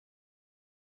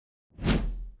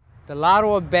The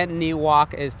lateral bent knee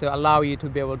walk is to allow you to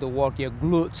be able to work your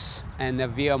glutes and the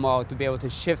VMO to be able to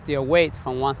shift your weight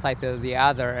from one side to the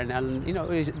other. And you know,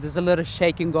 there's a little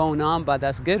shaking going on, but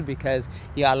that's good because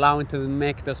you're allowing to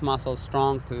make those muscles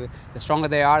strong. The stronger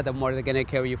they are, the more they're going to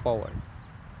carry you forward.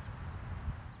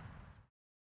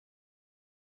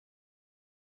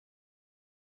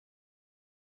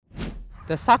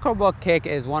 The soccer ball kick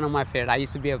is one of my favorite. I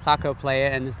used to be a soccer player,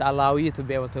 and it's to allow you to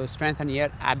be able to strengthen your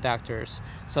adductors.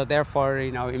 So therefore,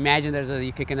 you know, imagine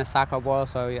you're kicking a soccer ball.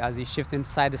 So as you shift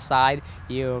side to side,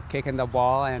 you're kicking the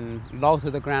ball and low to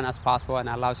the ground as possible, and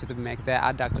allows you to make the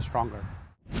adductor stronger.